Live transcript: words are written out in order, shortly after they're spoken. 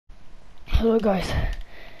Hello guys,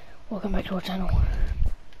 welcome back to our channel.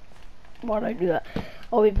 Why did I do that?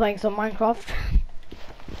 I'll be playing some Minecraft,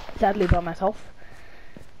 sadly by myself.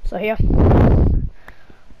 So here,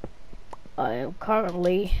 I am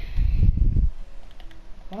currently,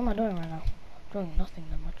 what am I doing right now? I'm doing nothing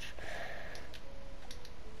that much.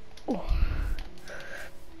 Ooh.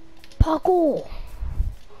 Parkour!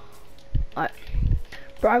 Alright,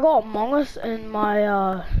 but I got Among Us in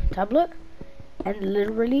my tablet, and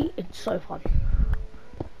literally it's so fun.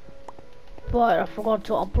 But I forgot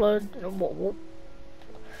to upload.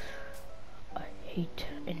 I hate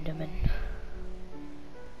Enderman.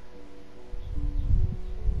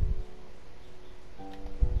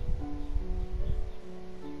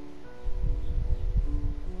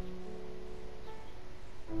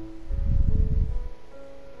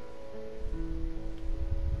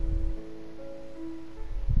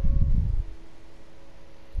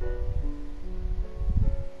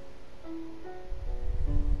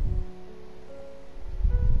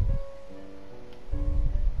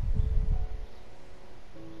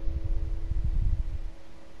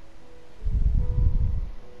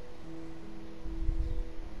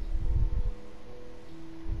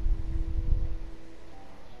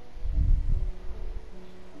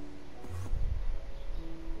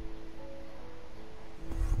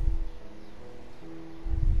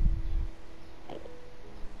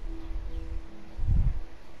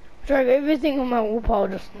 Drag everything on my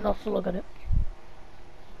wallpaper just not to look at it.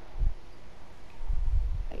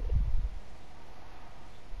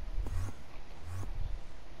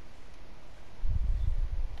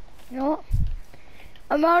 You know what?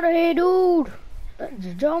 I'm out of here, dude. Let's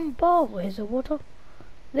jump off. Where's the water?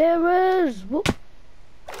 There is. Whoop.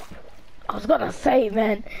 I was gonna say,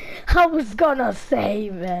 man. I was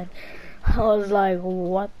like,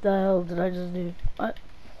 what the hell did I just do? What?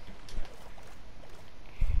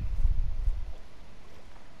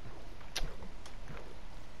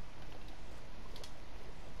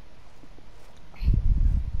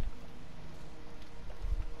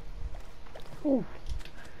 Ooh.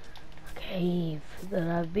 A cave that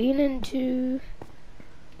I've been into.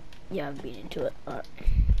 Yeah, I've been into it. Alright.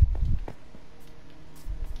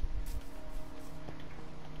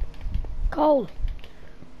 Coal.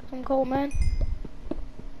 Some coal, man.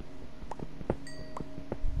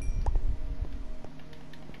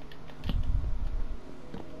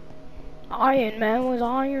 Iron, man. Where's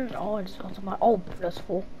iron? Oh, it's on my. Oh, that's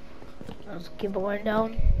full. Let's keep going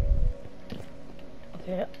down.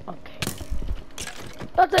 Okay, okay.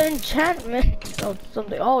 That's an enchantment. Oh,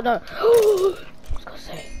 something. Oh no. I was gonna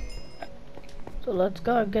say. So let's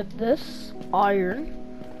go get this iron.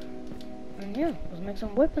 And yeah, let's make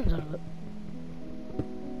some weapons out of it.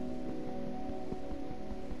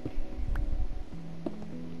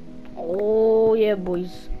 Oh yeah,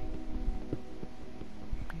 boys.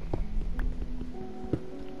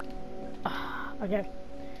 Okay.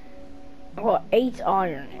 I've got 8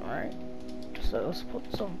 iron, right? So let's put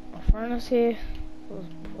some furnace here. Let's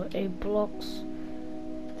put 8 blocks.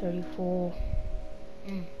 34.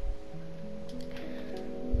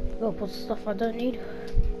 Go put stuff I don't need.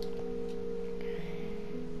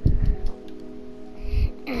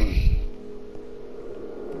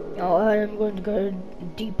 Oh, I'm going to go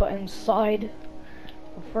deeper inside.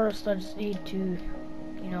 But first, I just need to,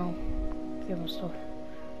 you know, give him stuff.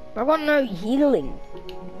 But I got no healing.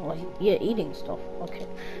 Well, yeah, eating stuff. Okay.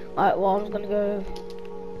 Alright, well, I'm just gonna go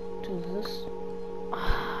to this.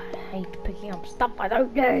 I hate picking up stuff I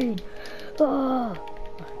don't need.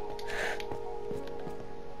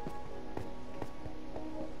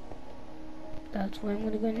 That's where I'm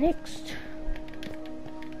gonna go next.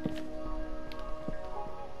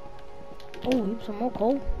 Oh, here's some more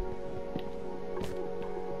coal.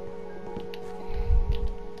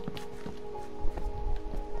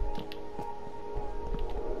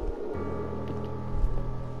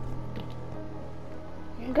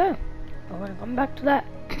 Okay, I'm gonna come back to that.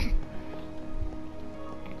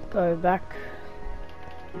 Go back.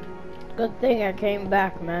 Good thing I came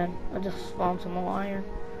back, man. I just found some more iron.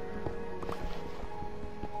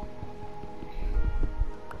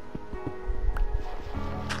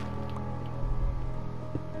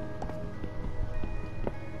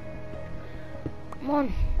 Come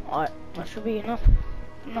on. Alright, that should be enough.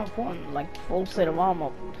 Enough one, like full set of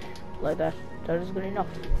armor. Like that. That is good enough.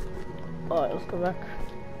 Alright, let's go back.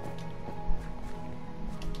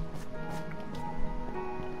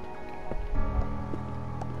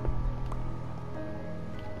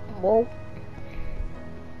 Whoa.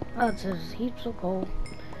 That's just heaps of coal.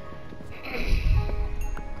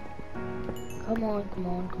 Come on, come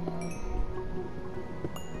on, come on.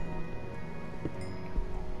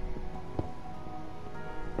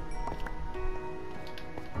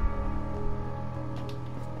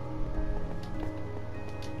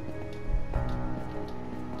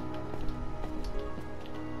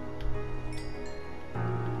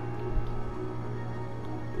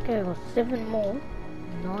 Okay, I got 7 more.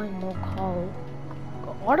 9 more coal.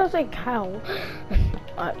 What does a cow?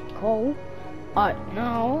 Coal.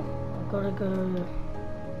 Now I gotta go.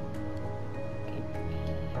 Give me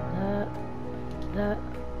that.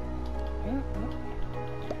 Yeah.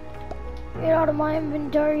 Get out of my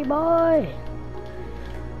inventory, boy!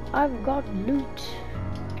 I've got loot.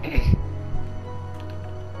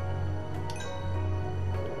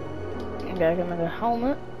 Okay, I can make a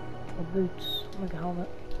helmet or boots. Make a helmet.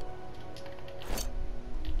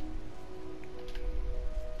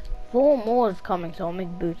 4 more is coming, so I'll make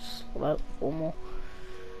boots. About 4 more.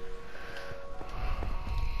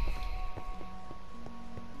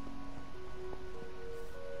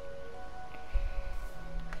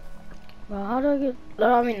 Well, how do I get?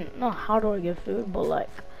 I mean, not how do I get food, but like,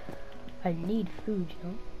 I need food, you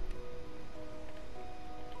know.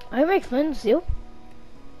 I make flint and steel.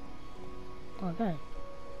 Okay.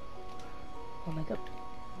 I'll make up.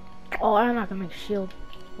 Oh, and I can make a shield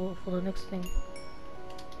for the next thing.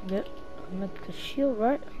 Get make a shield,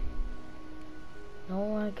 right?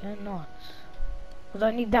 No, I cannot. Cause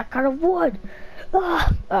I need that kind of wood.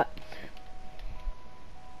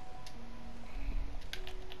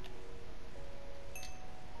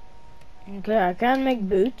 Okay, I can make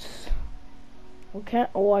boots. Okay,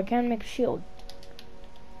 oh, I can make a shield.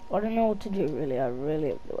 I don't know what to do, really. I really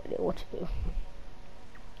have no idea what to do.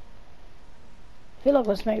 I feel like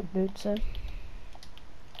let's make boots then.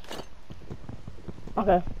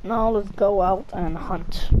 Okay, now let's go out and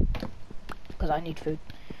hunt. Because I need food.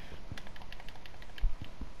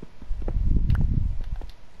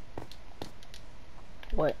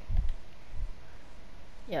 What?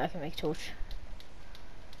 Yeah, I can make torch.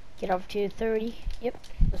 Get up to 30. Yep,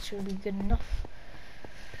 that should be good enough.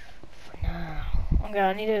 For now. Okay,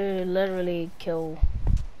 I need to literally kill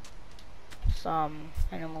some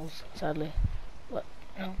animals, sadly. But,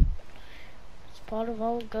 you know, it's part of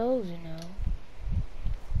how it goes, you know.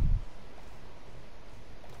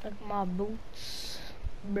 Like my boots.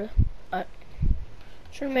 Bruh. I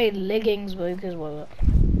should have made leggings, but because what?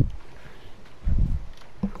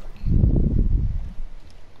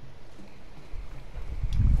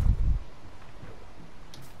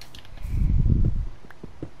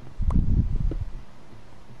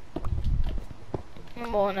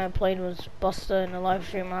 Remember when I played with Buster in the live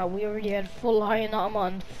stream, we already had full iron armor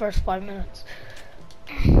in the first 5 minutes.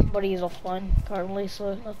 But he's offline currently,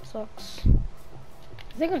 so that sucks.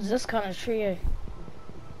 I think it's this kind of tree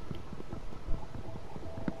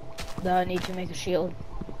that I need to make a shield.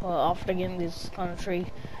 After getting this kind of tree,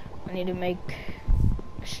 I need to make,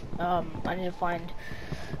 I need to find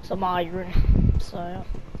some iron. So yeah.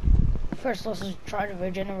 First let's just try to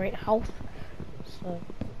regenerate health. So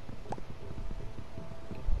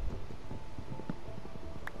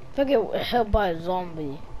if I get hit by a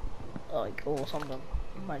zombie, like, or something,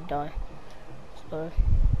 I might die. So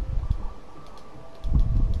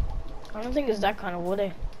I don't think it's that kind of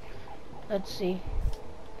wood. Let's see.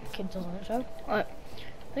 Kid doesn't show. Alright.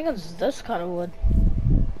 I think it's this kind of wood.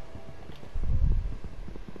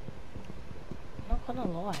 Not gonna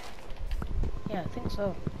lie. Yeah, I think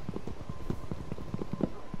so.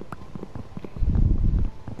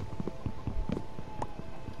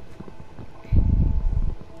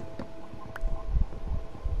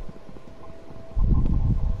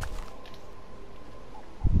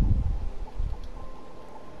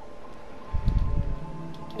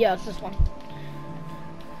 Yeah, it's this one.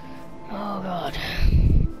 Oh god.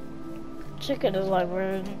 Chicken is like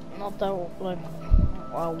really not that like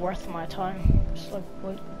worth my time. Just like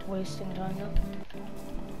wasting time now.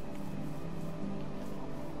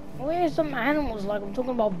 Where are some animals? Like I'm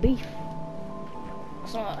talking about beef.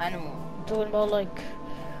 It's not an animal. I'm talking about like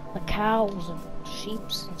the cows and sheep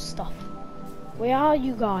and stuff. Where are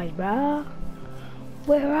you guys, bruh?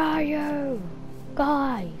 Where are you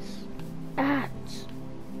guys at?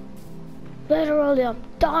 Literally, I'm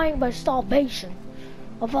dying by starvation.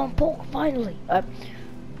 I found pork finally.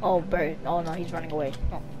 Oh, bro. Oh no, he's running away.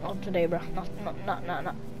 No, not today, bro. Not.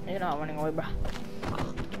 You're not running away, bro.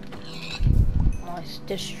 Nice,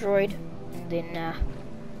 destroyed. And then,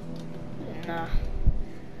 come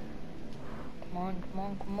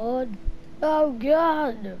on. Oh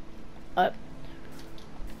god.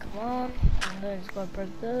 Come on. And then it's gonna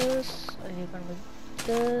break this. And you're gonna break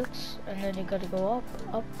this. And then you gotta go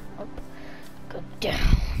up. Go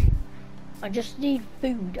down. I just need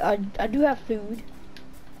food. I do have food.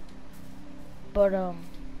 But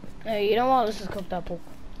hey, you know what? Let's just cook that pork.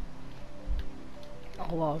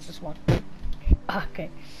 Oh wow, it's just one. Okay.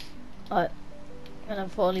 And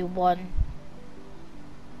I've only one.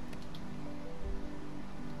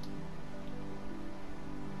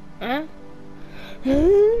 Huh?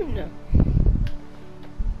 No.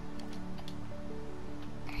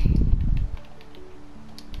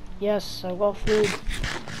 Yes, I got food.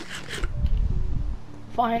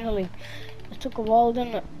 Finally. It took a while,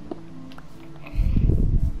 didn't it?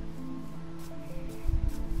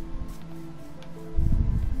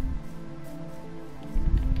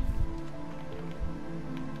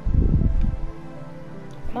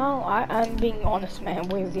 No, I'm being honest, man,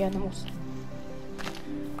 with the animals.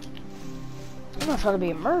 I'm not trying to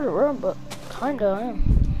be a murderer, but kinda I am.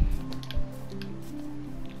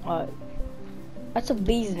 That's a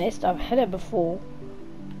bee's nest. I've had it before.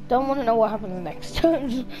 Don't want to know what happens next.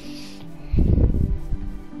 Okay,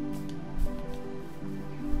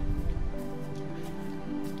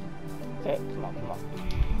 come on, come on.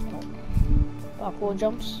 Parkour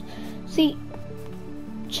jumps. See,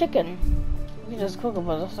 chicken. You can just cook it,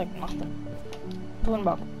 but that's like nothing. I'm talking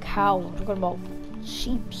about cows. I'm talking about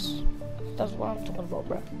sheeps. That's what I'm talking about,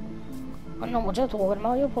 bro. I don't know what you're talking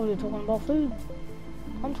about. You're probably talking about food.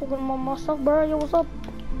 I'm talking about my stuff, bro. Yo, what's up?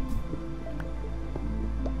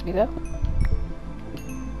 You there?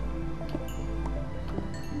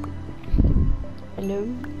 Hello?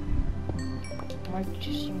 Mic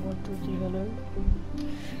testing 1, 2, 3, hello?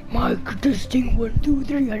 Mic testing 1, 2,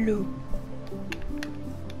 3, hello?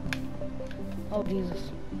 Oh,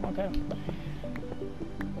 Jesus. Okay.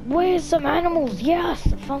 Where's some animals? Yes!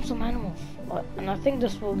 I found some animals. And I think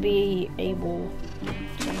this will be able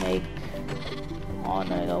to make... Oh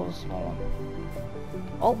no, that was a small one.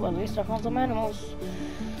 Oh, well, at least I found some animals.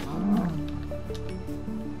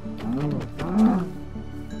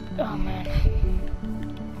 Oh man.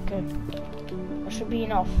 Okay. That should be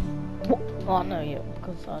enough. Oh no, yeah,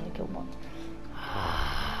 because I only killed one.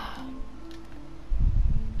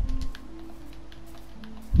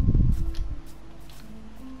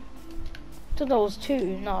 So there was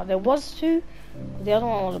two. No, there was two. The other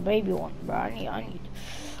one was a baby one, bro. I need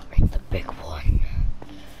the big one.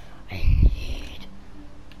 I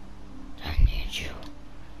need you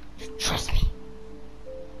to trust me.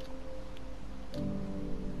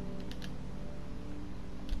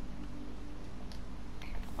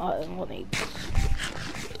 I'm gonna eat this.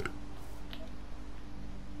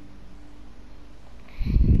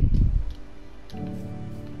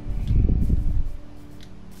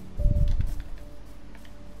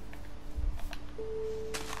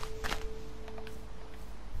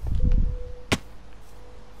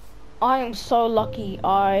 I am so lucky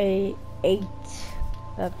I ate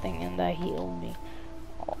that thing and that healed me.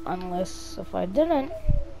 Unless if I didn't,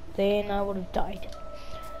 then I would have died.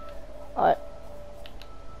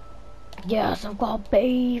 Yes, I've got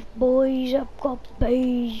beef, boys. I've got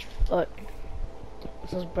beef. Let's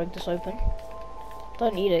just break this open.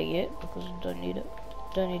 Don't eat it yet because I don't need it.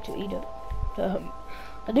 Don't need to eat it.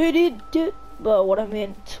 I did eat it, but what I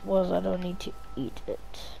meant was I don't need to eat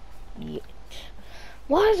it yet.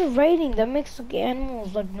 Why is it raining? That makes the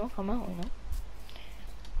animals like not come out, you know?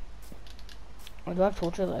 Oh, do I have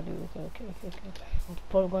torches? I do. Okay. I'm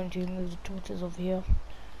probably going to move the torches over here.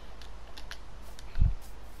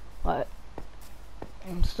 Alright.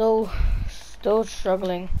 I'm still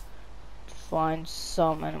struggling to find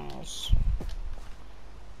some animals.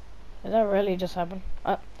 Did that really just happen?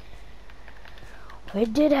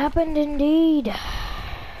 It did happen indeed.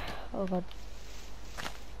 Oh god.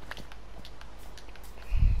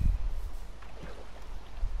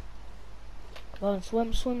 Come on,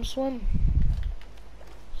 swim. Swim, swim.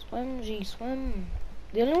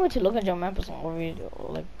 The only way to look at your map is on over,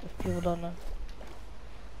 like, if people don't know.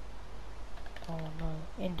 Oh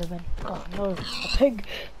no, Enderman. Oh no, a pig.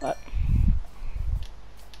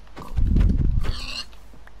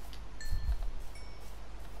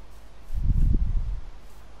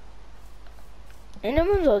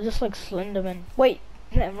 Endermans are just like Slenderman. Wait,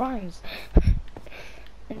 that rhymes.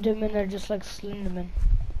 Endermen are just like Slenderman.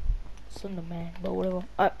 Slenderman, but whatever.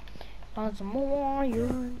 Found some more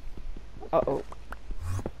iron. Uh-oh.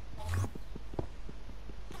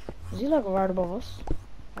 Is he like right above us?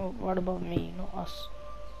 Oh, right above me, not us.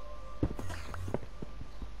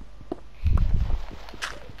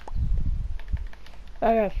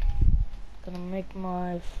 Okay. Gonna make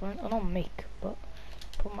my friend. I don't make, but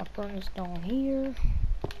put my furnace down here.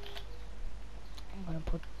 I'm gonna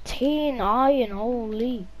put 10 iron,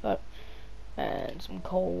 holy. And some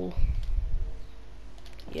coal.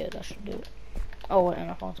 Yeah, that should do it. Oh, and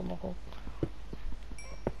I found some more coal.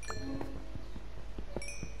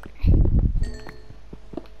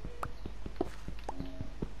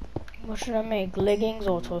 What should I make? Leggings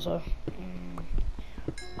or torso?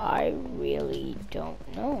 I really don't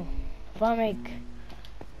know. If I make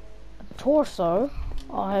a torso,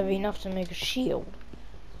 I'll have enough to make a shield.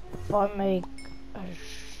 If I make a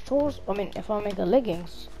shorts, if I make a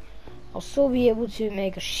leggings, I'll still be able to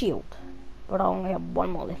make a shield, but I only have one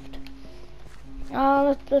more left.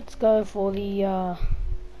 Let's go for the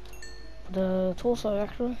torso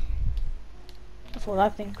actually. That's what I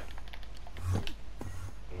think.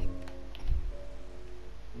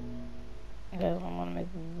 Okay, I'm gonna make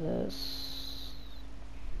this.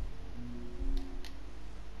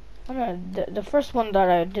 Oh no, the first one that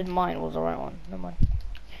I did mine was the right one. Never mind.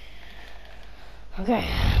 Okay.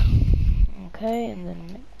 Okay, and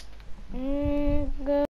then